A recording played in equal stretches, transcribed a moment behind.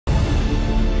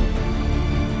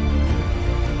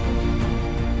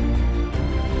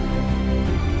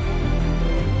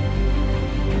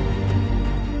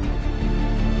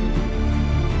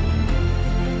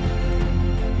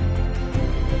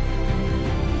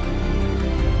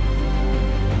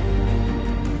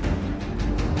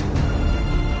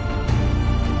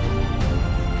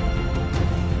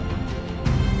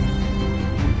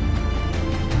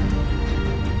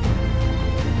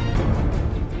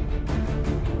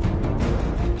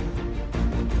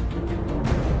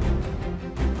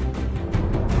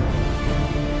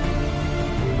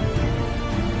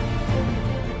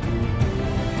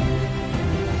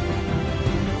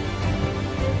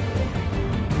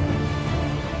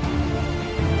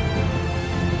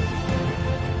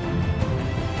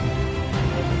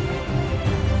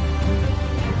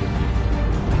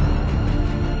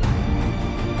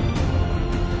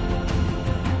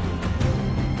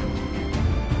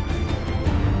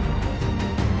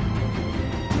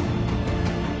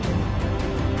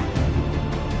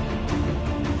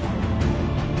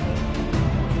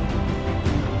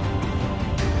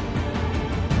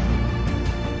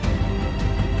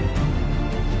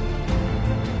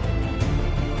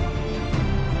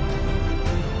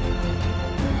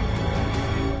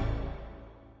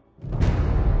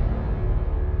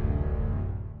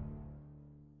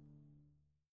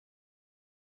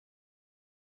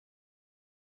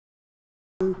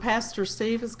Pastor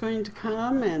Steve is going to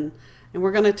come, and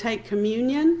we're going to take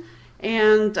communion.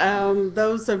 And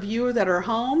those of you that are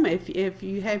home, if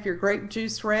you have your grape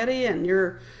juice ready and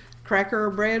your cracker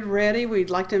or bread ready, we'd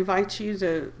like to invite you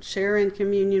to share in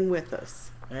communion with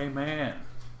us. Amen.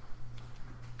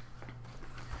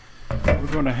 We're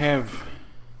going to have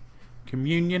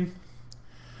communion.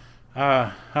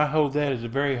 I hold that as a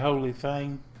very holy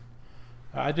thing.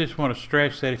 I just want to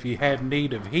stress that if you have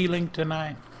need of healing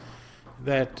tonight,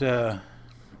 that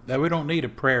we don't need a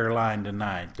prayer line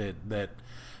tonight. That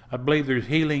I believe there's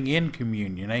healing in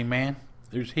communion. Amen.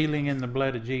 There's healing in the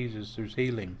blood of Jesus. There's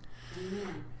healing.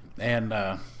 Amen. And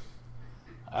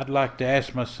I'd like to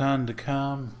ask my son to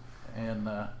come and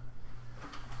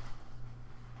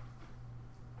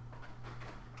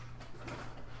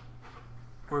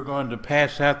we're going to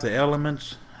pass out the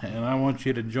elements, and I want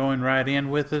you to join right in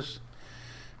with us.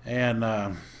 And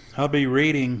I'll be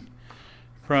reading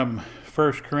from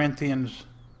 1 Corinthians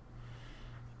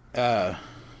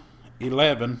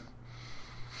 11,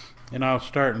 and I'll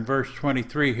start in verse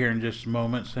 23 here in just a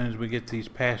moment as soon as we get these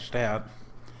passed out.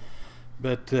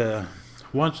 But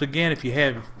once again, if you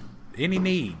have any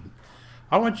need,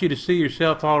 I want you to see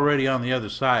yourself already on the other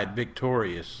side,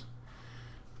 victorious.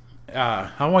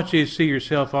 I want you to see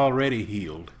yourself already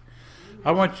healed.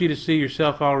 I want you to see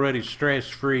yourself already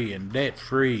stress-free and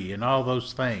debt-free and all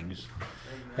those things.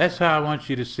 That's how I want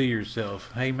you to see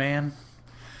yourself. Amen.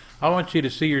 I want you to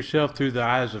see yourself through the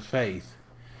eyes of faith.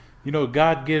 You know,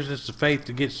 God gives us the faith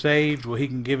to get saved. Well, He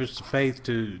can give us the faith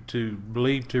to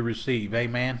believe, to receive.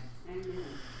 Amen. Amen.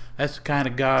 That's the kind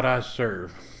of God I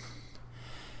serve.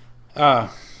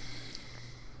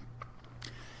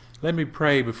 Let me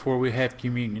pray before we have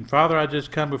communion. Father, I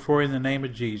just come before you in the name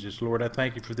of Jesus. Lord, I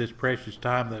thank you for this precious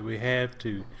time that we have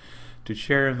to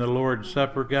share in the Lord's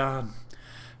Supper, God.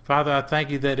 Father, I thank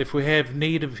you that if we have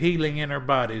need of healing in our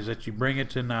bodies, that you bring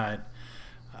it tonight.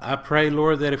 I pray,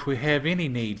 Lord, that if we have any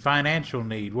need, financial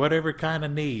need, whatever kind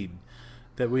of need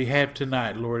that we have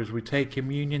tonight, Lord, as we take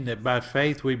communion, that by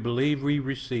faith we believe we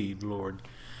receive, Lord.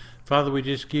 Father, we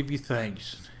just give you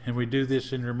thanks, and we do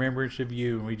this in remembrance of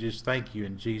you, and we just thank you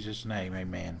in Jesus' name.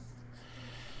 Amen.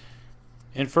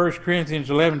 In 1 Corinthians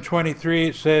 11:23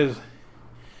 it says,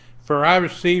 "For I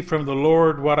received from the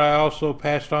Lord what I also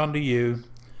passed on to you.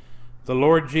 The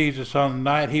Lord Jesus, on the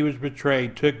night he was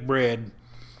betrayed, took bread,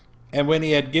 and when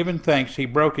he had given thanks, he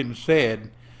broke it and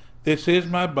said, 'This is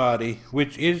my body,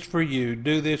 which is for you.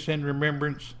 Do this in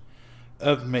remembrance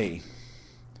of me.'"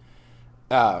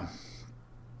 So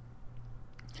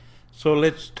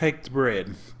let's take the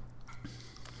bread.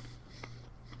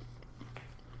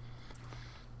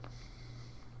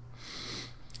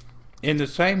 In the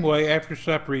same way, after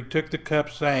supper, he took the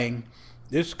cup, saying,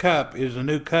 "This cup is a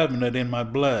new covenant in my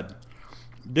blood.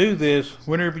 Do this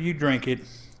whenever you drink it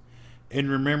in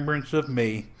remembrance of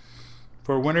me.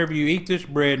 For whenever you eat this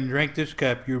bread and drink this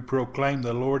cup, you proclaim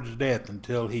the Lord's death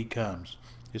until he comes."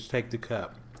 Let's take the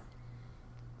cup.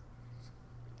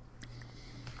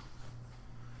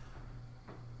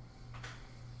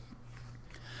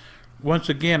 Once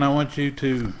again, I want you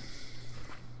to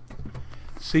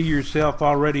see yourself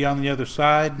already on the other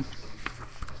side.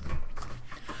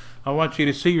 I want you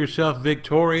to see yourself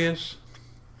victorious.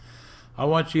 I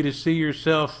want you to see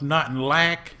yourself not in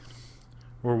lack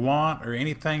or want or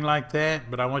anything like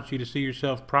that, but I want you to see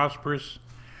yourself prosperous,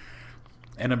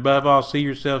 and above all, see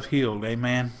yourself healed.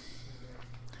 Amen.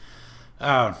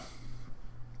 I'm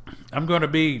going to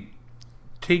be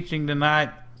teaching tonight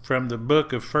from the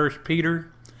book of 1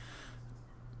 Peter,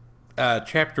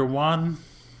 chapter 1,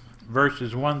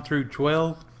 verses 1 through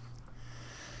 12.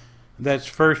 That's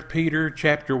 1 Peter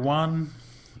chapter 1,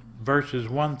 verses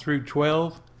 1 through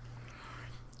 12.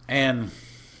 And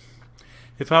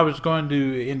if I was going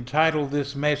to entitle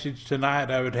this message tonight,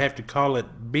 I would have to call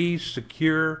it "Be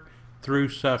Secure Through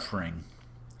Suffering."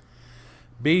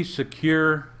 Be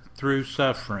secure through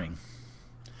suffering.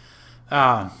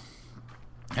 How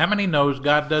many knows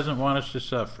God doesn't want us to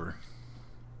suffer?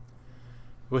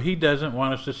 Well, He doesn't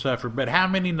want us to suffer, but how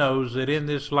many knows that in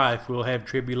this life we'll have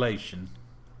tribulation?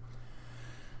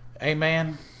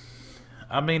 Amen.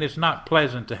 I mean, it's not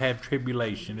pleasant to have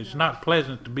tribulation. It's not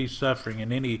pleasant to be suffering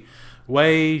in any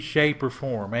way, shape, or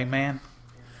form. Amen.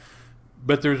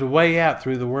 But there's a way out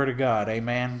through the Word of God.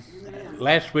 Amen.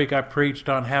 Last week I preached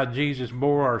on how Jesus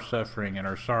bore our suffering and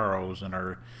our sorrows and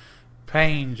our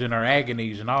pains and our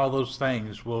agonies and all those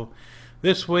things. Well,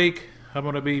 this week I'm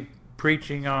going to be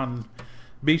preaching on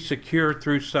be secure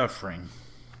through suffering.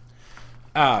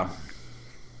 And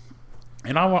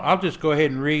I'll just go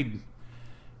ahead and read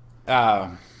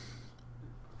 1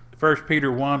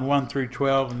 Peter 1, 1 through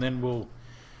 12, and then we'll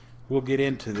we'll get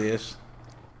into this.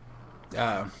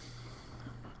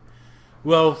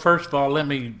 Well, first of all, let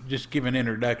me just give an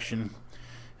introduction.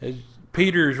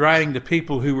 Peter is writing to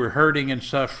people who were hurting and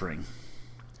suffering.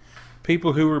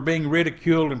 People who were being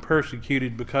ridiculed and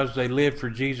persecuted because they lived for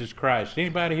Jesus Christ.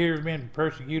 Anybody here have been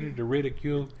persecuted or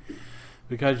ridiculed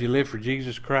because you live for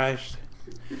Jesus Christ?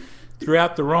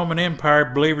 Throughout the Roman Empire,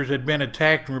 believers had been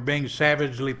attacked and were being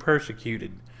savagely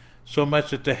persecuted, so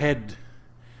much that they had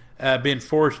been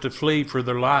forced to flee for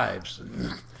their lives.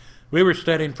 We were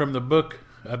studying from the book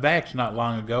of Acts not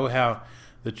long ago how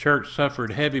the church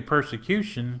suffered heavy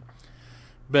persecution,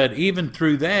 but even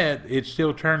through that, it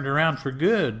still turned around for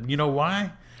good. You know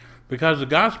why? Because the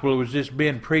gospel was just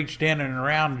being preached in and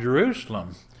around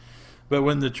Jerusalem. But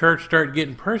when the church started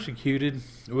getting persecuted,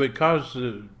 it caused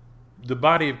the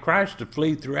body of Christ to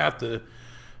flee throughout the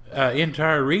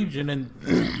entire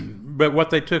region. But what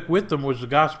they took with them was the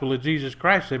gospel of Jesus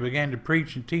Christ. They began to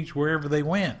preach and teach wherever they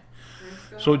went.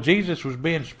 So Jesus was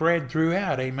being spread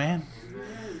throughout. Amen.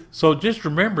 So just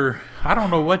remember, I don't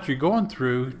know what you're going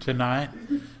through tonight,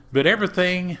 but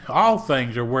everything, all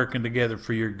things are working together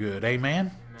for your good.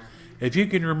 Amen? If you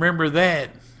can remember that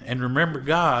and remember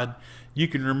God, you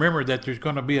can remember that there's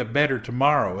going to be a better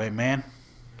tomorrow. Amen?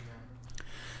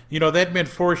 You know, they'd been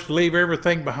forced to leave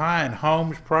everything behind: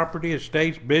 homes, property,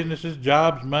 estates, businesses,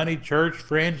 jobs, money, church,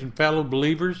 friends, and fellow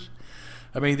believers.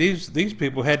 I mean, these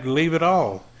people had to leave it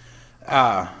all.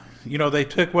 You know, they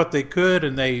took what they could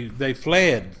and they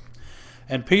fled.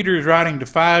 And Peter is writing to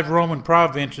 5 Roman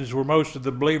provinces where most of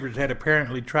the believers had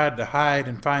apparently tried to hide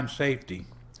and find safety.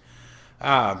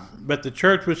 But the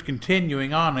church was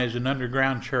continuing on as an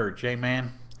underground church.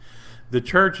 Amen. The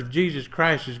church of Jesus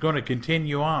Christ is going to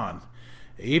continue on,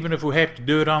 even if we have to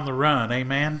do it on the run.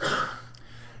 Amen.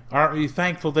 Aren't you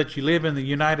thankful that you live in the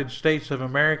United States of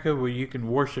America, where you can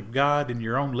worship God in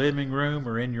your own living room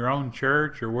or in your own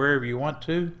church or wherever you want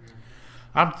to?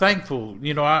 I'm thankful.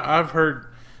 You know, I've heard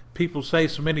people say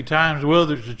so many times, well,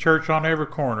 there's a church on every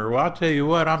corner. Well, I'll tell you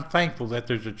what, I'm thankful that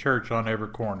there's a church on every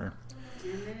corner.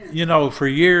 Amen. You know, for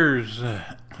years,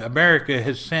 America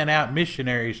has sent out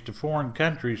missionaries to foreign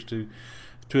countries to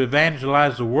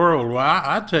evangelize the world. Well,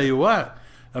 I tell you what,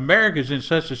 America's in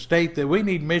such a state that we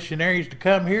need missionaries to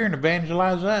come here and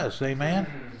evangelize us. Amen?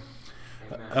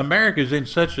 Amen. America's in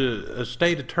such a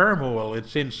state of turmoil.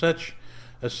 It's in such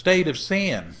a state of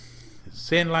sin.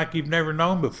 Sin like you've never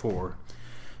known before.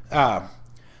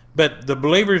 But the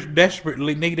believers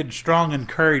desperately needed strong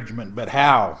encouragement. But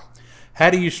how? How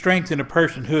do you strengthen a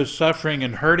person who is suffering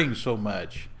and hurting so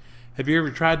much? Have you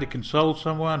ever tried to console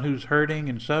someone who's hurting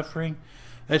and suffering?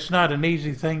 That's not an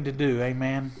easy thing to do.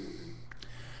 Amen?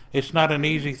 It's not an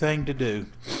easy thing to do.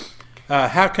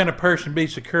 How can a person be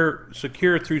secure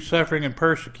through suffering and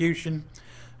persecution?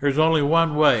 There's only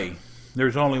one way.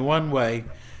 There's only one way.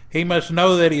 He must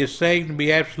know that he is saved and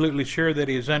be absolutely sure that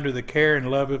he is under the care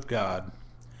and love of God.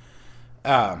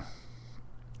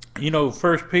 You know,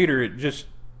 1 Peter, it just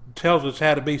tells us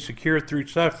how to be secure through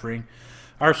suffering.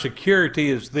 Our security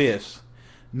is this: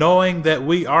 knowing that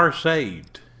we are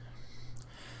saved,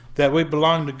 that we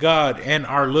belong to God and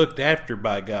are looked after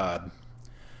by God.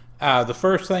 The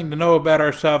first thing to know about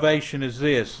our salvation is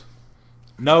this: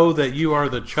 know that you are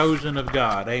the chosen of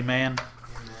God. Amen.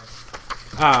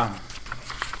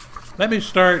 Let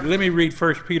me read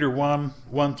 1 Peter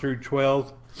 1 through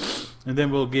 12, and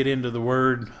then we'll get into the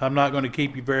Word. I'm not going to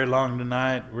keep you very long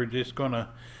tonight. We're just going to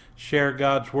share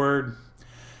God's Word.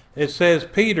 It says,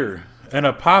 Peter, an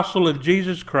apostle of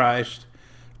Jesus Christ,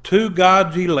 to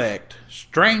God's elect,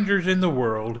 strangers in the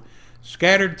world,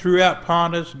 scattered throughout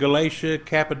Pontus, Galatia,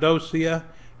 Cappadocia,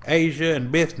 Asia,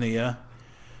 and Bithynia,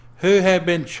 who have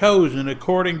been chosen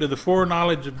according to the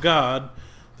foreknowledge of God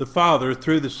the Father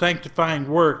through the sanctifying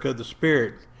work of the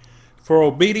Spirit, for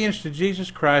obedience to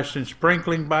Jesus Christ and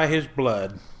sprinkling by His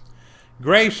blood.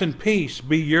 Grace and peace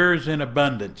be yours in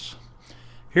abundance.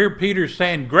 Here Peter's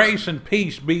saying, grace and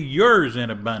peace be yours in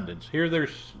abundance. Here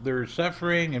they're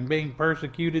suffering and being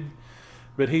persecuted,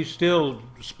 but he's still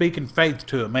speaking faith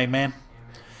to them. Amen.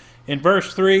 In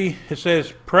verse 3, it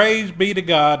says, Praise be to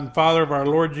God and Father of our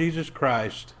Lord Jesus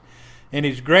Christ. In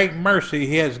His great mercy,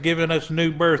 He has given us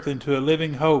new birth into a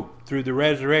living hope through the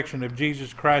resurrection of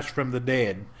Jesus Christ from the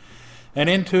dead, and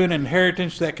into an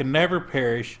inheritance that can never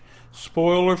perish,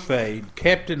 spoil or fade,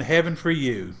 kept in heaven for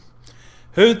you,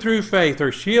 who through faith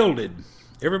are shielded.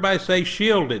 Everybody say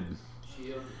shielded.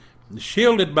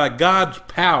 Shielded by God's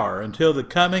power until the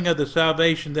coming of the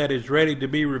salvation that is ready to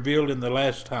be revealed in the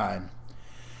last time.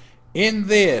 In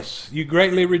this you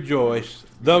greatly rejoice,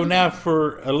 though now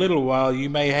for a little while you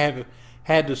may have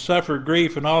had to suffer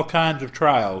grief and all kinds of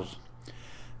trials.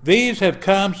 These have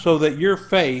come so that your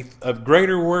faith, of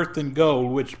greater worth than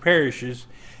gold, which perishes,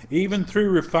 even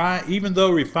though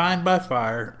refined by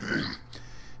fire,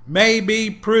 may be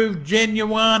proved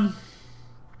genuine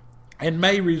and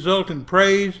may result in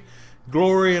praise,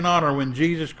 glory, and honor when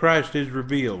Jesus Christ is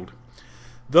revealed.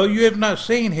 Though you have not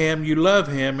seen him, you love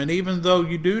him, and even though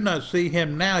you do not see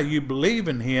him now, you believe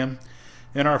in him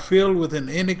and are filled with an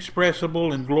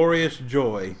inexpressible and glorious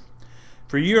joy.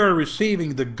 For you are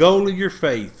receiving the goal of your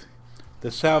faith,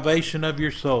 the salvation of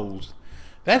your souls.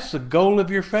 That's the goal of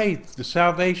your faith, the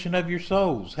salvation of your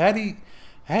souls. How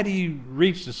do you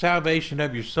reach the salvation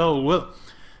of your soul? Well,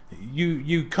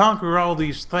 you conquer all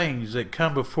these things that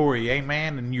come before you,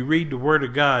 amen, and you read the Word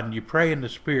of God and you pray in the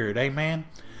Spirit, amen.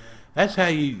 That's how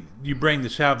you bring the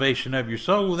salvation of your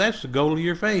soul. That's the goal of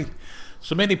your faith.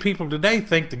 So many people today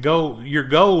think your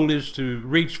goal is to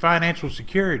reach financial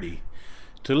security,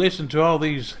 to listen to all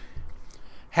these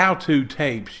how-to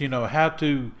tapes, how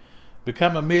to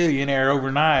become a millionaire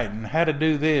overnight and how to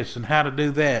do this and how to do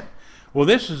that. Well,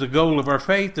 this is the goal of our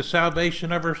faith, the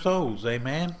salvation of our souls,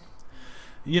 amen.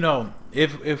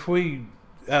 If we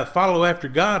follow after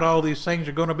God, all these things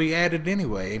are going to be added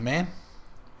anyway, amen.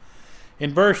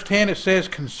 In verse 10 it says,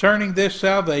 concerning this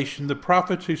salvation, the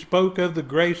prophets who spoke of the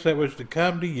grace that was to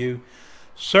come to you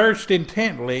searched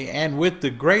intently and with the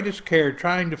greatest care,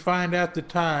 trying to find out the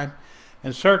time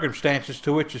and circumstances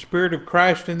to which the Spirit of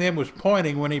Christ in them was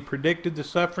pointing when he predicted the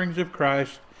sufferings of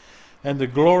Christ and the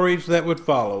glories that would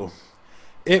follow.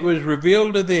 It was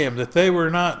revealed to them that they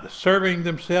were not serving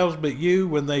themselves but you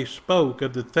when they spoke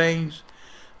of the things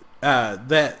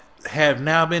that have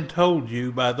now been told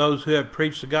you by those who have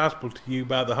preached the gospel to you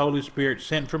by the Holy Spirit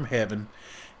sent from heaven.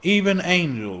 Even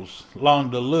angels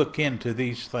long to look into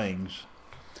these things.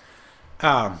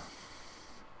 In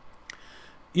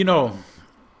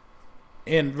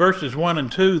verses 1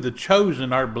 and 2, the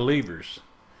chosen are believers.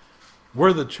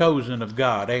 We're the chosen of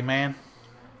God, amen.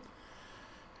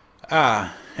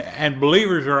 And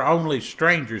believers are only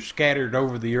strangers scattered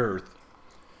over the earth.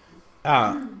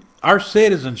 Our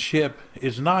citizenship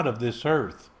is not of this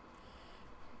earth.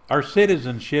 Our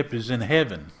citizenship is in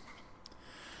heaven.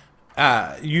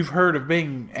 You've heard of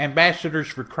being ambassadors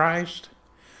for Christ?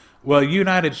 Well,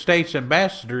 United States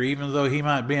ambassador, even though he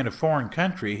might be in a foreign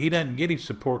country, he doesn't get his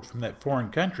support from that foreign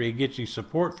country. He gets his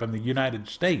support from the United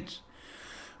States.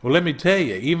 Well, let me tell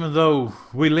you, even though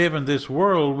we live in this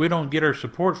world, we don't get our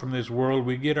support from this world.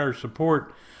 We get our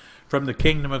support from the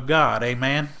kingdom of God.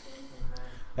 Amen?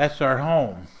 That's our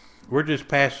home. We're just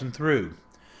passing through.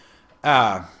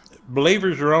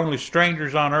 Believers are only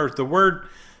strangers on earth. The word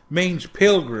means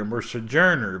pilgrim or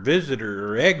sojourner,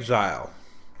 visitor or exile.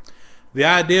 The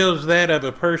idea is that of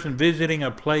a person visiting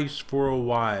a place for a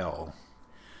while.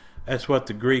 That's what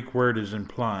the Greek word is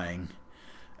implying.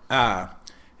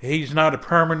 He's not a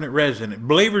permanent resident.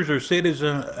 Believers are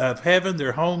citizens of heaven.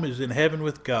 Their home is in heaven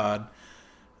with God,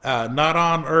 not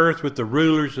on earth with the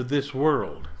rulers of this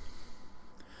world.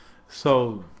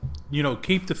 So,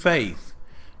 keep the faith.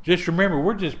 Just remember,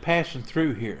 we're just passing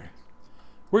through here.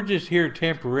 We're just here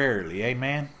temporarily,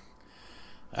 amen?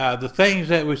 The things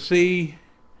that we see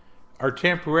are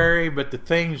temporary, but the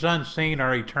things unseen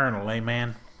are eternal,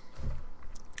 amen?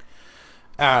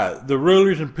 The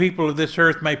rulers and people of this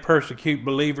earth may persecute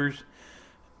believers,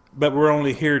 but we're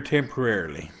only here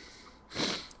temporarily.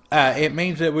 It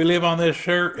means that we live on this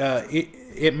earth.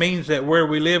 It means that where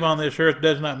we live on this earth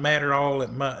does not matter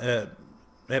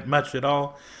that much at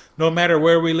all. No matter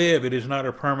where we live, it is not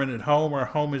our permanent home. Our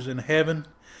home is in heaven.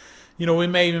 We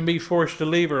may even be forced to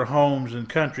leave our homes and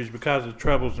countries because of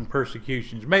troubles and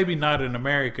persecutions. Maybe not in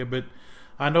America, but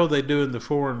I know they do in the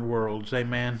foreign worlds.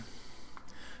 Amen.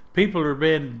 People are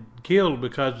being killed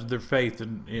because of their faith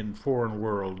in foreign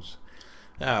worlds.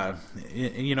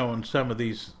 In some of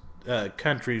these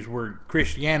countries where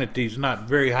Christianity is not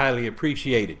very highly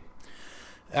appreciated.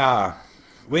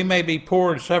 We may be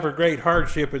poor and suffer great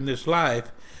hardship in this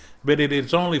life, but it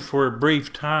is only for a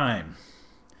brief time.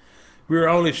 We are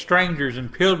only strangers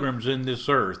and pilgrims in this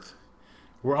earth.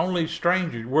 We're only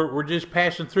strangers. We're just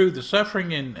passing through. The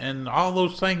suffering and all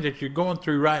those things that you're going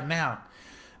through right now,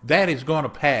 that is going to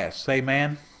pass.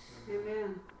 Amen?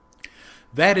 Amen.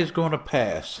 That is going to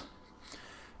pass.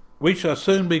 We shall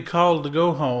soon be called to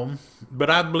go home, but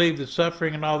I believe that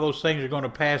suffering and all those things are going to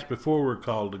pass before we're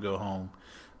called to go home,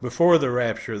 before the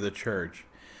rapture of the church.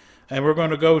 And we're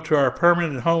going to go to our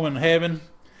permanent home in heaven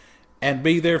and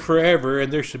be there forever,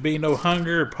 and there should be no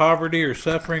hunger or poverty or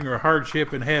suffering or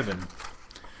hardship in heaven.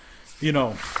 We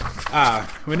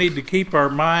need to keep our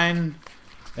mind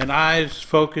and eyes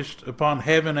focused upon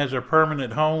heaven as our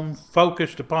permanent home,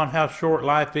 focused upon how short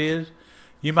life is,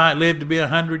 You might live to be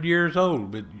 100 years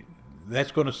old, but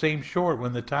that's going to seem short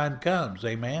when the time comes,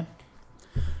 amen,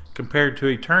 compared to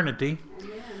eternity.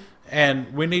 Amen.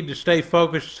 And we need to stay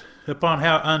focused upon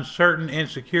how uncertain,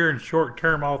 insecure, and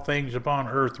short-term all things upon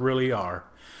earth really are.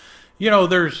 You know,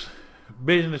 there's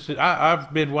businesses,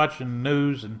 I've been watching the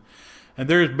news, and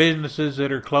there's businesses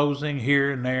that are closing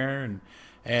here and there,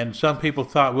 and some people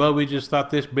thought, well, we just thought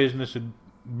this business would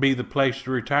be the place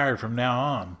to retire from now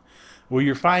on. Well,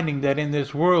 you're finding that in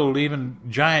this world, even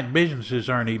giant businesses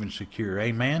aren't even secure.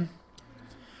 Amen?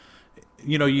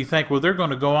 You know, you think, well, they're going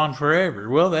to go on forever.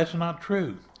 Well, that's not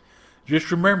true. Just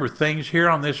remember, things here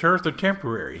on this earth are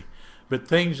temporary, but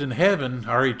things in heaven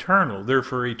are eternal. They're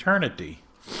for eternity.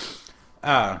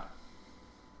 You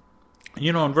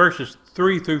know, in verses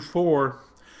 3 through 4,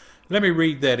 let me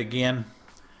read that again.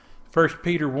 1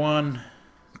 Peter 1,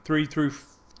 3 through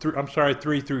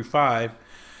 5.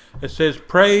 It says,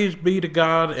 "Praise be to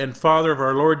God and Father of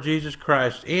our Lord Jesus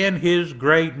Christ. In His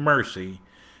great mercy,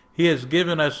 He has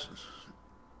given us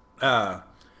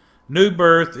new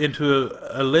birth into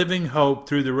a living hope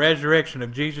through the resurrection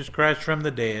of Jesus Christ from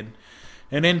the dead,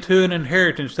 and into an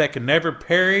inheritance that can never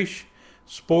perish,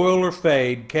 spoil, or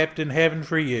fade, kept in heaven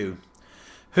for you,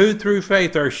 who through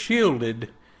faith are shielded."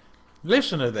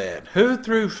 Listen to that. Who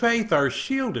through faith are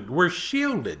shielded. We're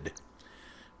shielded.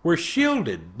 We're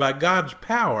shielded by God's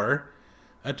power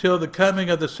until the coming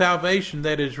of the salvation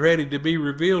that is ready to be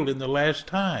revealed in the last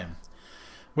time.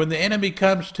 When the enemy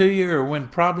comes to you, or when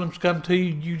problems come to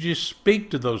you, you just speak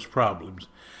to those problems.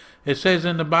 It says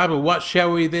in the Bible, what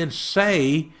shall we then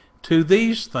say to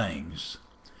these things?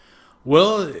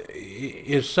 Well,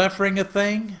 is suffering a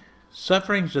thing?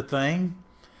 Suffering's a thing.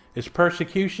 Is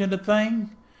persecution a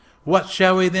thing? What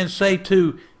shall we then say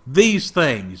to these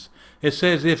things? It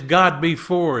says, if God be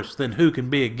for us, then who can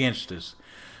be against us?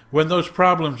 When those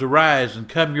problems arise and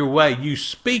come your way, you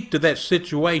speak to that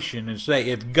situation and say,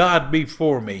 if God be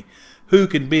for me, who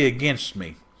can be against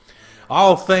me?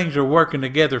 All things are working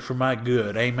together for my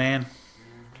good. Amen?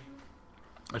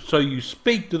 So you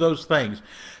speak to those things.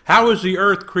 How was the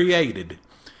earth created?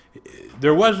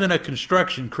 There wasn't a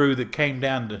construction crew that came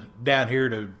down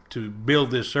here to build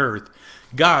this earth.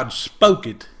 God spoke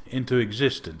it into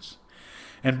existence.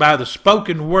 And by the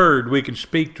spoken word, we can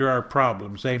speak to our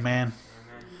problems. Amen?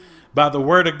 By the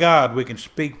word of God, we can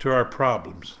speak to our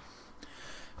problems.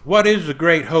 What is the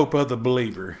great hope of the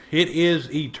believer? It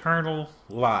is eternal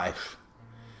life.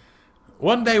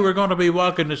 One day we're going to be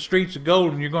walking the streets of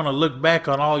gold, and you're going to look back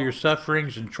on all your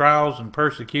sufferings and trials and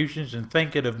persecutions and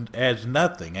think it as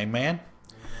nothing. Amen?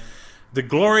 The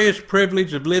glorious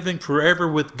privilege of living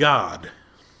forever with God.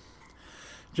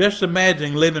 Just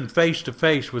imagine living face to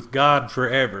face with God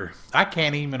forever. I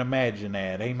can't even imagine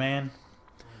that. Amen?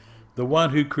 The one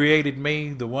who created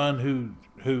me, the one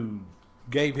who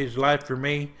gave His life for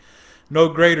me, no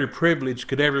greater privilege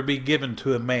could ever be given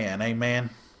to a man. Amen?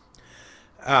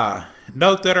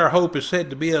 Note that our hope is said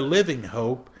to be a living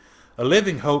hope. A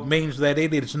living hope means that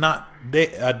it is not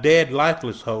a dead,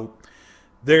 lifeless hope.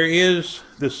 There is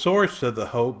the source of the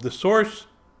hope. The source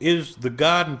is the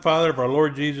God and Father of our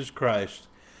Lord Jesus Christ.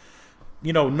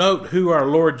 You know, note who our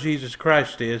Lord Jesus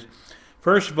Christ is.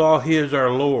 First of all, He is our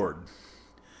Lord,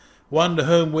 one to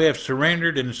whom we have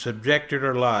surrendered and subjected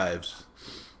our lives.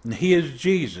 And He is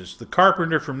Jesus, the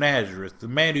carpenter from Nazareth, the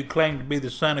man who claimed to be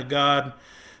the Son of God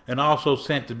and also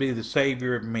sent to be the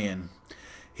Savior of men.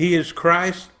 He is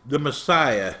Christ, the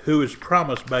Messiah, who is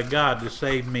promised by God to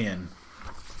save men.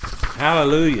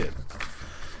 Hallelujah.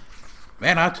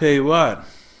 Man, I tell you what,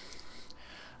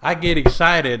 I get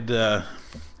excited.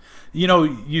 You know,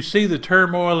 you see the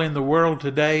turmoil in the world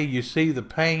today. You see the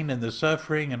pain and the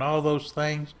suffering and all those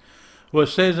things. Well, it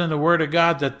says in the Word of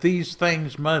God that these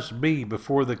things must be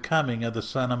before the coming of the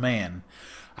Son of Man.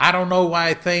 I don't know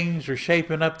why things are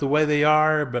shaping up the way they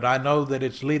are, but I know that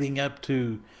it's leading up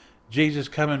to Jesus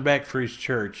coming back for His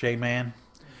church. Amen?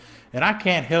 And I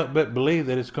can't help but believe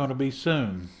that it's going to be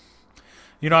soon.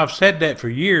 You know, I've said that for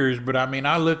years, but I mean,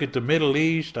 I look at the Middle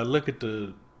East, I look at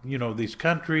these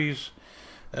countries,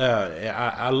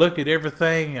 I look at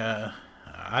everything.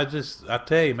 I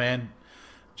tell you, man,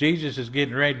 Jesus is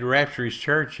getting ready to rapture His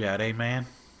church out. Amen.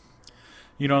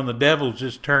 You know, and the devil's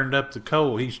just turned up the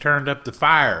coal. He's turned up the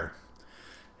fire.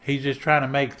 He's just trying to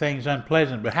make things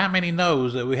unpleasant. But how many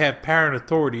knows that we have power and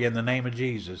authority in the name of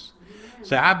Jesus?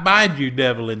 Say, I bind you,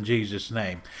 devil, in Jesus'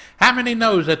 name. How many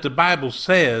knows that the Bible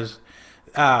says,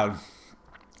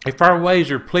 if our ways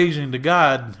are pleasing to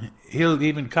God, He'll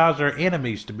even cause our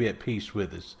enemies to be at peace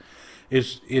with us.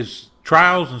 Is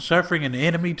trials and suffering an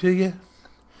enemy to you?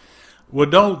 Well,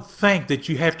 don't think that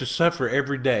you have to suffer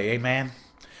every day. Amen.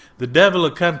 The devil will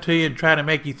come to you and try to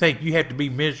make you think you have to be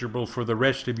miserable for the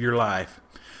rest of your life.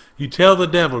 You tell the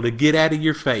devil to get out of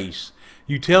your face.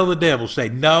 You tell the devil, say,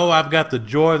 no, I've got the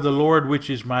joy of the Lord, which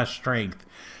is my strength.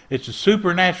 It's a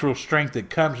supernatural strength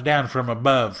that comes down from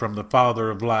above, from the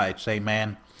Father of lights.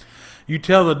 Amen. You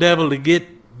tell the devil to get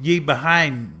ye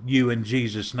behind you in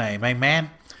Jesus' name.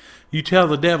 Amen. You tell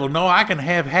the devil, no, I can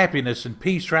have happiness and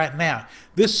peace right now.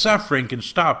 This suffering can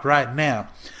stop right now.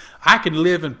 I can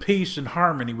live in peace and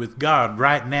harmony with God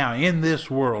right now in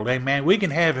this world. Amen. We can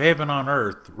have heaven on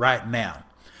earth right now.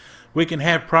 We can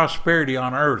have prosperity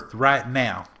on earth right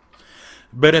now.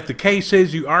 But if the case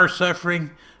is you are suffering,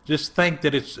 just think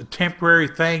that it's a temporary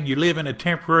thing. You live in a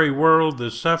temporary world. The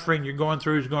suffering you're going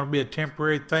through is going to be a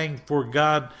temporary thing for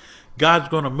God. God's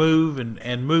going to move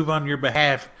and move on your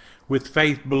behalf with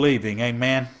faith believing.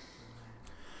 Amen.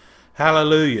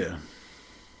 Hallelujah.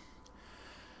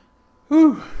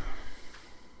 Whew.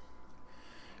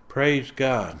 Praise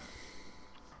God.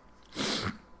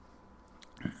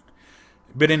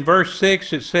 But in verse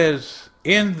 6 it says,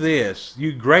 in this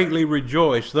you greatly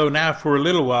rejoice, though now for a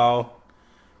little while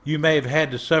you may have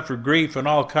had to suffer grief and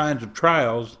all kinds of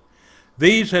trials.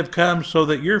 These have come so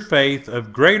that your faith,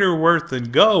 of greater worth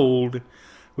than gold,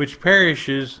 which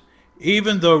perishes,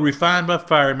 even though refined by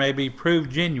fire, may be proved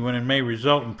genuine and may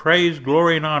result in praise,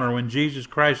 glory, and honor when Jesus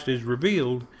Christ is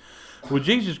revealed. Well,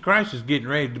 Jesus Christ is getting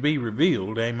ready to be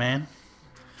revealed. Amen.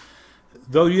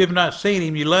 Though you have not seen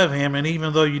him, you love him, and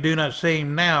even though you do not see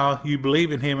him now, you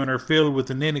believe in him and are filled with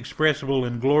an inexpressible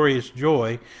and glorious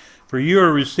joy, for you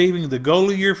are receiving the goal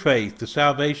of your faith, the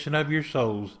salvation of your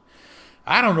souls.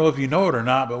 I don't know if you know it or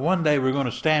not, but one day we're going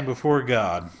to stand before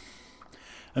God,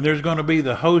 and there's going to be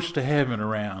the host of heaven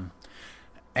around.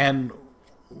 And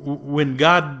when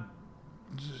God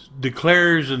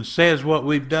declares and says what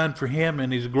we've done for him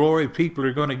and his glory, people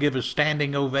are going to give us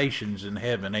standing ovations in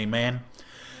heaven. Amen.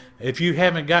 If you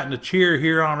haven't gotten a cheer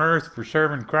here on earth for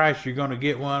serving Christ, you're going to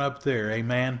get one up there.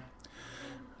 Amen.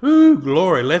 Ooh,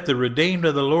 glory. Let the redeemed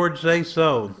of the Lord say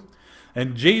so.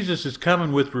 And Jesus is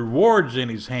coming with rewards in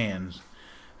his hands.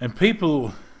 And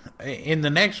people in the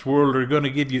next world are going to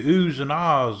give you oohs and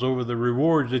ahs over the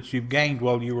rewards that you've gained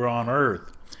while you were on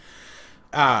earth.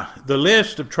 The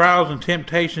list of trials and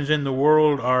temptations in the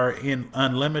world are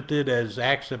unlimited as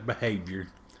acts of behavior.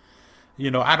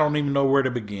 I don't even know where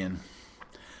to begin.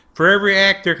 For every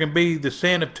act there can be the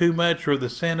sin of too much or the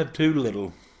sin of too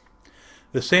little.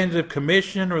 The sins of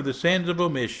commission or the sins of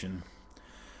omission.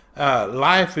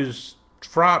 Life is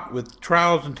fraught with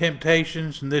trials and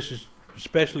temptations, and this is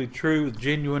especially true with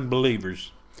genuine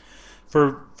believers.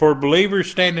 For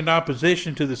believers stand in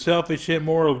opposition to the selfish,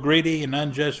 immoral, greedy, and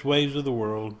unjust ways of the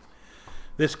world.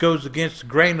 This goes against the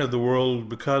grain of the world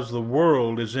because the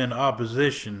world is in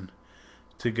opposition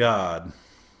to God.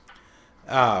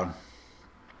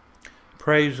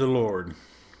 Praise the Lord.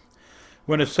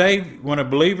 When a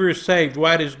believer is saved,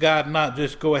 why does God not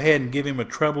just go ahead and give him a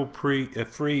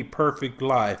trouble-free, perfect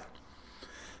life?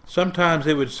 Sometimes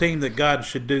it would seem that God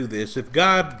should do this. If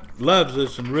God loves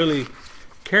us and really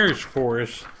cares for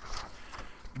us,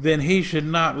 then he should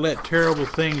not let terrible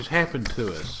things happen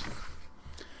to us.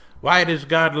 Why does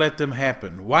God let them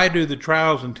happen? Why do the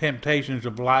trials and temptations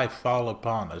of life fall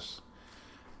upon us?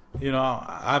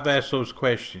 I've asked those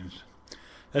questions,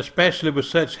 especially with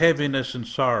such heaviness and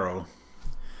sorrow.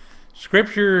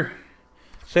 Scripture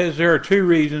says there are two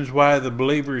reasons why the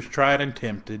believer is tried and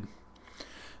tempted.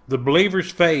 The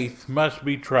believer's faith must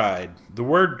be tried. The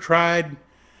word tried,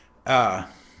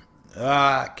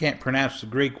 I can't pronounce the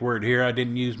Greek word here. I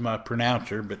didn't use my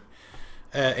pronouncer, but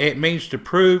it means to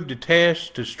prove, to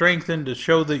test, to strengthen, to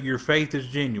show that your faith is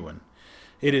genuine.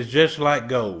 It is just like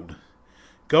gold.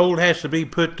 Gold has to be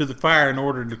put to the fire in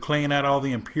order to clean out all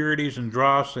the impurities and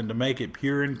dross and to make it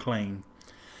pure and clean.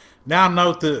 Now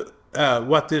note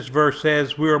what this verse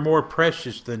says. We are more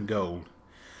precious than gold.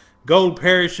 Gold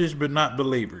perishes, but not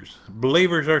believers.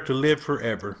 Believers are to live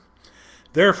forever.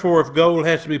 Therefore, if gold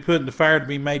has to be put in the fire to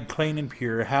be made clean and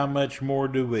pure, how much more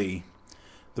do we?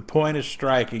 The point is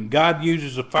striking. God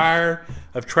uses the fire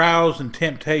of trials and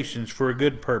temptations for a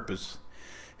good purpose.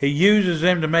 He uses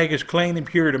them to make us clean and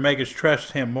pure, to make us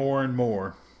trust him more and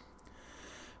more.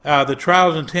 The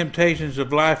trials and temptations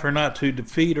of life are not to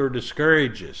defeat or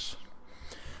discourage us.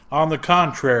 On the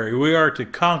contrary, we are to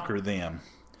conquer them.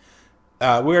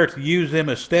 We are to use them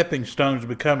as stepping stones to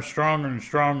become stronger and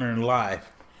stronger in life.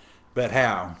 But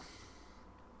how?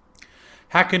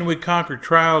 How can we conquer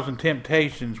trials and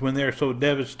temptations when they're so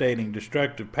devastating,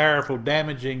 destructive, powerful,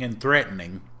 damaging, and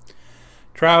threatening?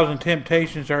 Trials and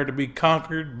temptations are to be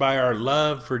conquered by our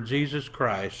love for Jesus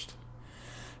Christ.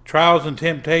 Trials and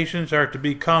temptations are to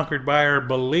be conquered by our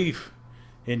belief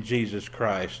in Jesus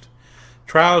Christ.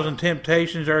 Trials and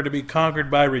temptations are to be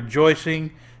conquered by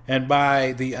rejoicing and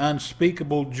by the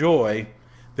unspeakable joy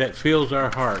that fills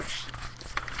our hearts.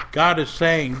 God is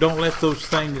saying, don't let those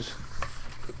things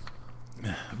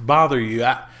bother you.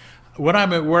 When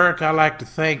I'm at work, I like to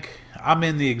think I'm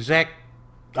doing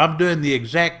the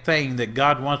exact thing that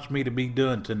God wants me to be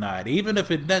doing tonight, even if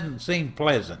it doesn't seem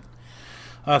pleasant.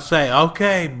 I say,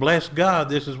 okay, bless God,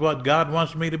 this is what God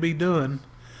wants me to be doing.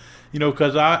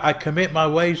 Because I commit my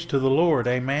ways to the Lord,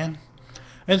 amen.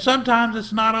 And sometimes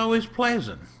it's not always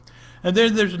pleasant. And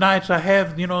then there's nights I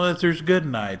have, that there's good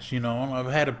nights,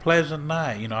 I've had a pleasant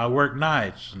night, I work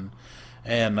nights.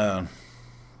 And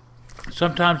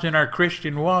sometimes in our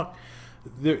Christian walk,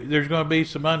 there's going to be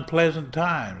some unpleasant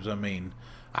times.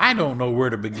 I don't know where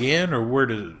to begin or where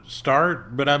to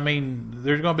start, but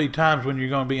there's going to be times when you're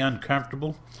going to be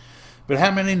uncomfortable. But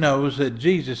how many knows that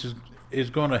Jesus is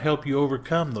going to help you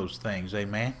overcome those things,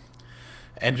 amen?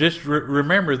 And just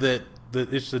remember that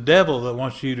it's the devil that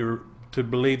wants you to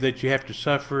believe that you have to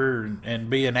suffer and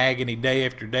be in agony day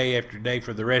after day after day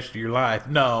for the rest of your life.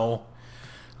 No.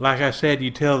 Like I said,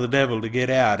 you tell the devil to get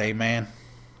out, amen?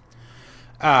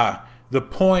 The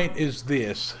point is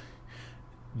this.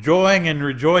 Joying and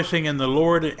rejoicing in the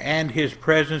Lord and His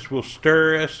presence will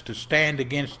stir us to stand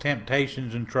against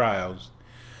temptations and trials.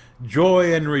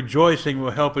 Joy and rejoicing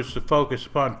will help us to focus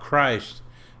upon Christ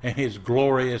and His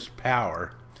glorious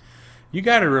power. You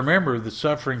got to remember the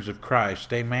sufferings of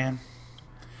Christ, amen?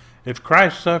 If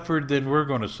Christ suffered, then we're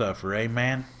going to suffer,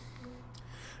 amen?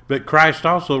 But Christ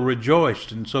also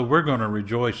rejoiced, and so we're going to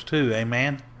rejoice too,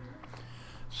 amen?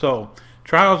 So,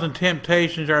 trials and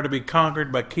temptations are to be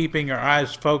conquered by keeping our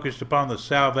eyes focused upon the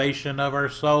salvation of our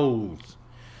souls.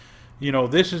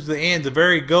 This is the end, the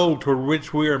very goal toward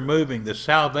which we are moving, the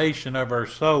salvation of our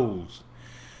souls.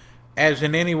 As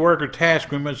in any work or task,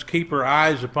 we must keep our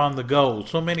eyes upon the goal.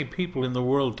 So many people in the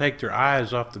world take their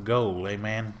eyes off the goal,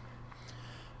 amen?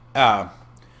 The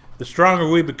stronger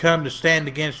we become to stand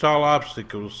against all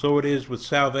obstacles, so it is with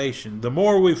salvation. The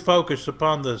more we focus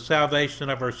upon the salvation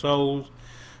of our souls,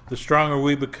 the stronger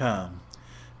we become.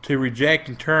 To reject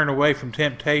and turn away from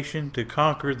temptation, to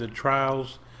conquer the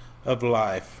trials of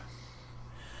life.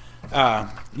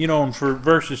 And for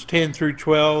verses 10 through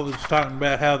 12, it's talking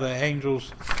about how the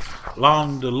angels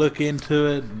long to look into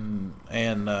it,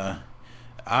 and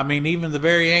even the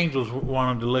very angels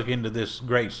wanted to look into this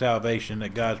great salvation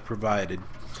that God's provided.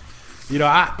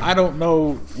 I don't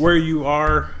know where you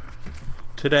are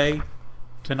tonight.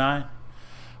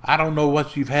 I don't know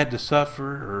what you've had to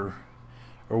suffer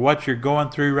or what you're going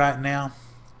through right now.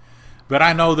 But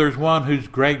I know there's one who's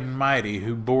great and mighty,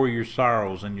 who bore your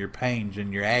sorrows and your pains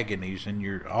and your agonies and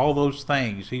your all those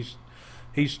things.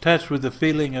 He's touched with the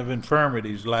feeling of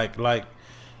infirmities, like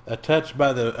touched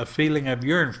by a feeling of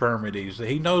your infirmities.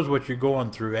 He knows what you're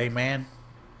going through. Amen.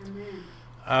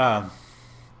 Amen.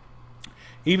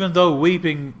 Even though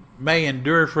weeping may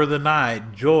endure for the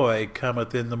night, joy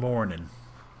cometh in the morning.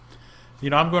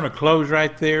 I'm going to close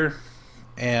right there,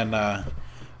 and I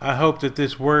hope that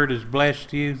this word has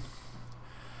blessed you.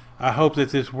 I hope that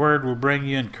this word will bring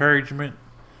you encouragement.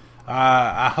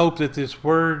 I hope that this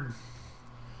word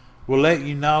will let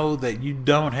you know that you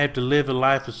don't have to live a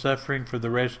life of suffering for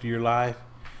the rest of your life.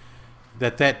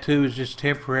 That too is just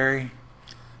temporary.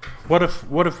 What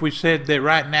if we said that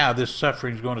right now this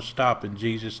suffering is going to stop in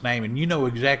Jesus' name, and you know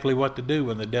exactly what to do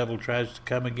when the devil tries to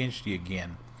come against you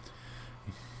again?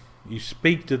 You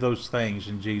speak to those things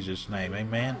in Jesus' name.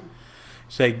 Amen.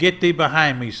 Say, "Get thee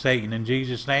behind me, Satan, in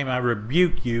Jesus' name. I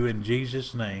rebuke you in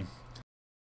Jesus' name."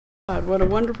 God, what a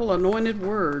wonderful anointed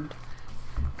word.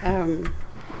 As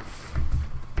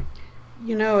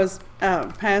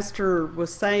Pastor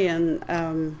was saying,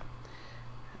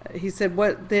 he said,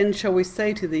 "What then shall we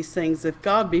say to these things? If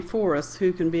God be for us,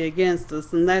 who can be against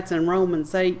us?" And that's in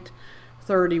Romans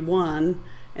 8:31.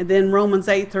 And then Romans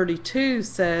 8:32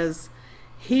 says,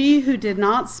 "He who did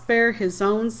not spare his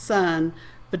own son,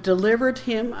 but delivered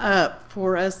him up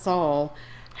for us all,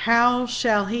 how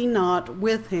shall he not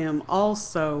with him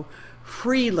also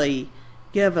freely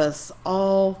give us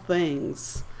all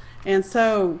things?" And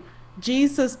so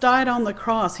Jesus died on the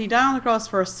cross. He died on the cross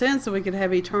for our sins so we could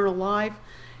have eternal life.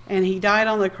 And he died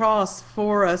on the cross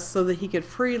for us so that he could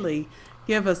freely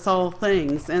give us all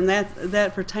things. And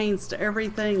that pertains to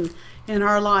everything in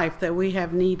our life that we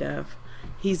have need of.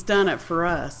 He's done it for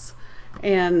us.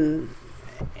 And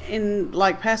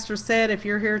like Pastor said, if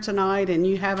you're here tonight and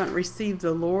you haven't received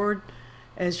the Lord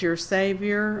as your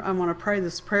Savior. I want to pray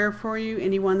this prayer for you.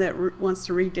 Anyone that wants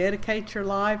to rededicate your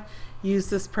life,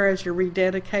 use this prayer as your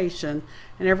rededication.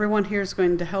 And everyone here is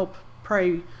going to help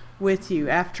pray with you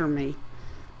after me.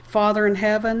 Father in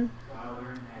heaven,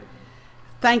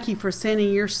 thank you for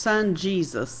sending your Son,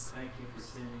 Jesus,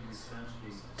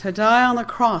 to die on the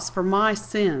cross for my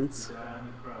sins.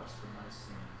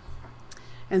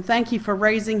 And thank you for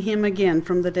raising him again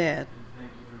from the dead.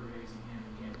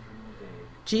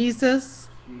 Jesus,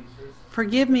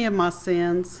 forgive me of my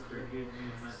sins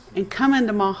and come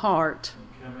into my heart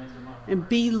and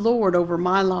be Lord over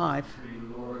my life.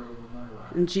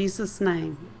 In Jesus'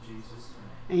 name,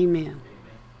 amen.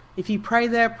 If you pray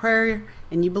that prayer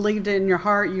and you believed it in your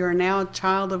heart, you are now a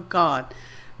child of God.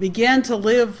 Begin to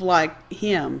live like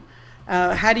him.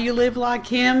 How do you live like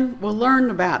him? Well, learn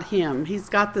about him. He's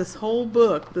got this whole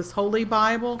book, this Holy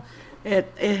Bible.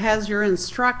 It has your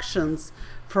instructions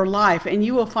for life, and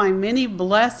you will find many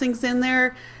blessings in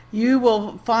there. You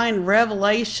will find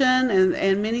revelation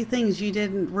and many things you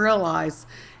didn't realize,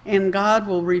 and God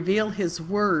will reveal his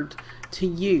word to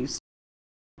you.